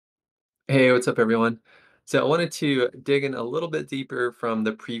Hey, what's up, everyone? So I wanted to dig in a little bit deeper from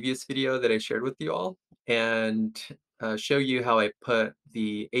the previous video that I shared with you all and show you how I put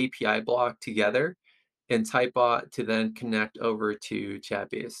the API block together in Typebot to then connect over to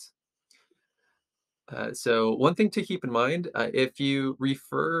Chatbase. So one thing to keep in mind, if you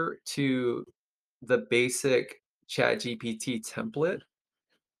refer to the basic ChatGPT template,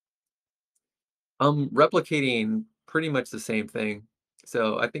 I'm replicating pretty much the same thing.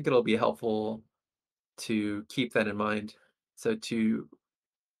 So I think it'll be helpful to keep that in mind. So to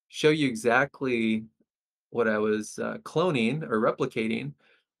show you exactly what I was cloning or replicating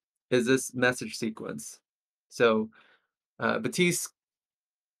is this message sequence. So Batiste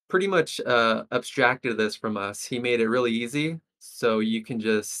pretty much abstracted this from us. He made it really easy, so you can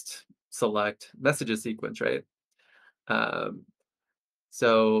just select messages sequence, right? Um,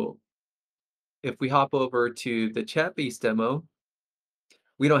 so if we hop over to the chat-based demo,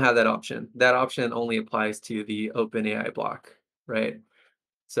 we don't have that option. That option only applies to the OpenAI block, right?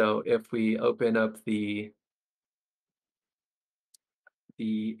 So if we open up the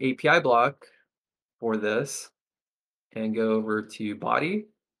API block for this and go over to body,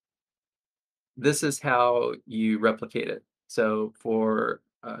 this is how you replicate it. So for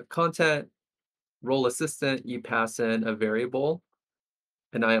content role assistant, you pass in a variable,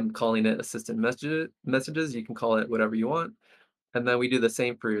 and I am calling it assistant messages. You can call it whatever you want. And then we do the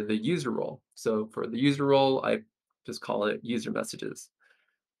same for the user role. So for the user role, I just call it user messages.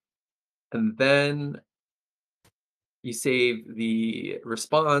 And then you save the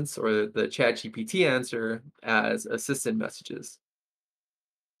response or the ChatGPT answer as assistant messages.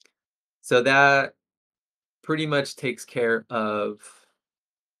 So that pretty much takes care of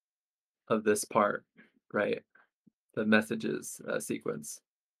this part, right? The messages sequence.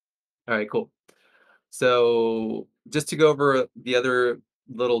 All right, cool. So just to go over the other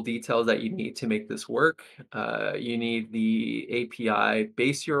little details that you need to make this work, you need the API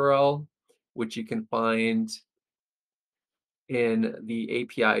base URL, which you can find in the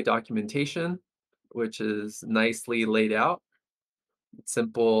API documentation, which is nicely laid out. It's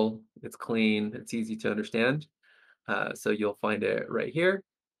simple, it's clean, it's easy to understand. So you'll find it right here.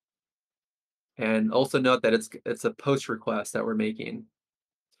 And also note that it's a post request that we're making.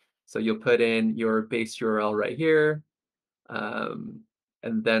 So you'll put in your base URL right here, um,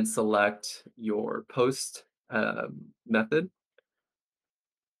 and then select your post method.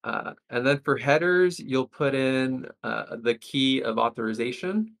 And then for headers, you'll put in the key of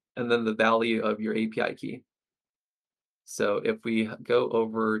authorization and then the value of your API key. So if we go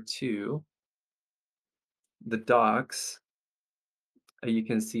over to the docs, you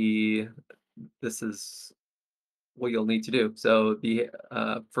can see this is what you'll need to do. So the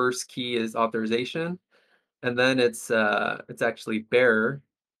first key is authorization, and then it's actually bearer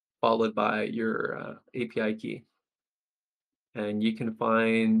followed by your API key. And you can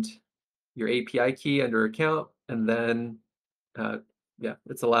find your API key under account, and then uh, yeah,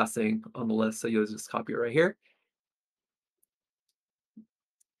 it's the last thing on the list. So you'll just copy it right here.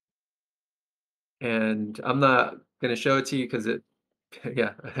 And I'm not going to show it to you because it,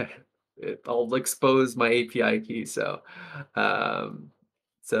 yeah, I'll expose my API key. Um,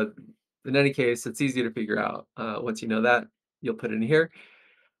 so in any case, it's easy to figure out. Once you know that, you'll put it in here.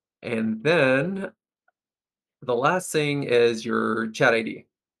 And then the last thing is your chat ID.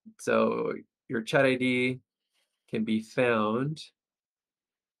 So your chat ID can be found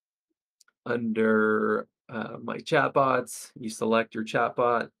under my chatbots. You select your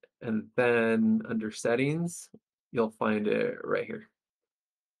chatbot, and then under settings, you'll find it right here.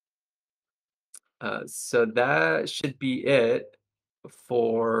 So that should be it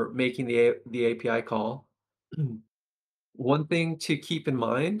for making the API call. One thing to keep in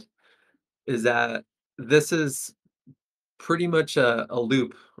mind is that this is pretty much a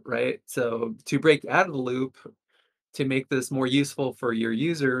loop, right? So to break out of the loop, to make this more useful for your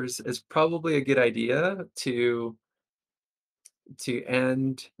users, is probably a good idea to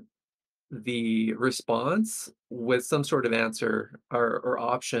end the response with some sort of answer or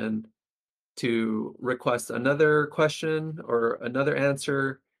option to request another question or another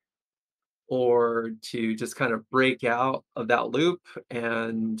answer, or to just kind of break out of that loop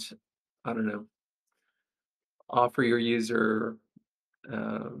and, I don't know, offer your user,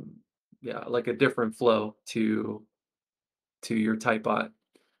 um, yeah, like a different flow to your typebot.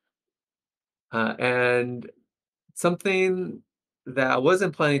 And something that I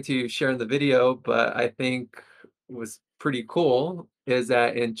wasn't planning to share in the video, but I think was pretty cool, is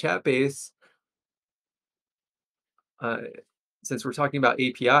that in Chatbase, uh, since we're talking about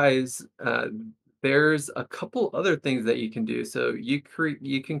APIs, There's a couple other things that you can do. So you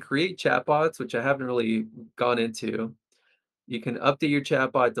can create chatbots, which I haven't really gone into. You can update your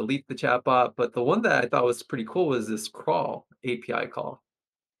chatbot, delete the chatbot, but the one that I thought was pretty cool was this crawl API call.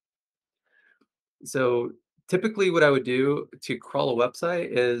 So typically what I would do to crawl a website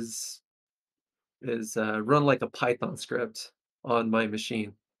is run like a Python script on my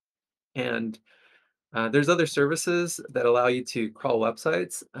machine. And there's other services that allow you to crawl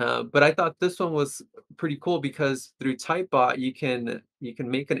websites, but I thought this one was pretty cool because through Typebot you can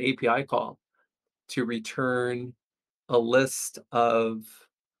make an API call to return a list of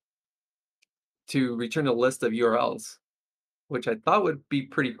URLs, which I thought would be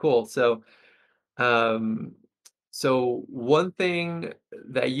pretty cool. Um, so one thing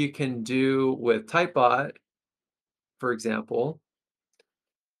that you can do with Typebot, for example,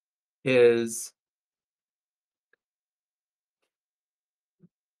 is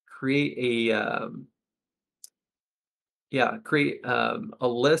create a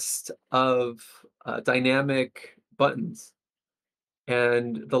list of dynamic buttons.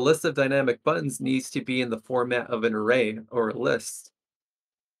 And the list of dynamic buttons needs to be in the format of an array or a list.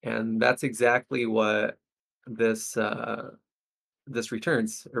 And that's exactly what this this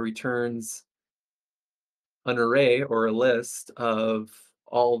returns. It returns an array or a list of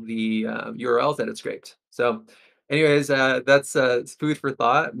all the URLs that it scraped. So, anyways, that's food for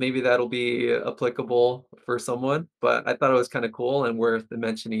thought. Maybe that'll be applicable for someone, but I thought it was kind of cool and worth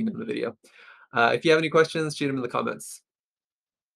mentioning in the video. If you have any questions, shoot them in the comments.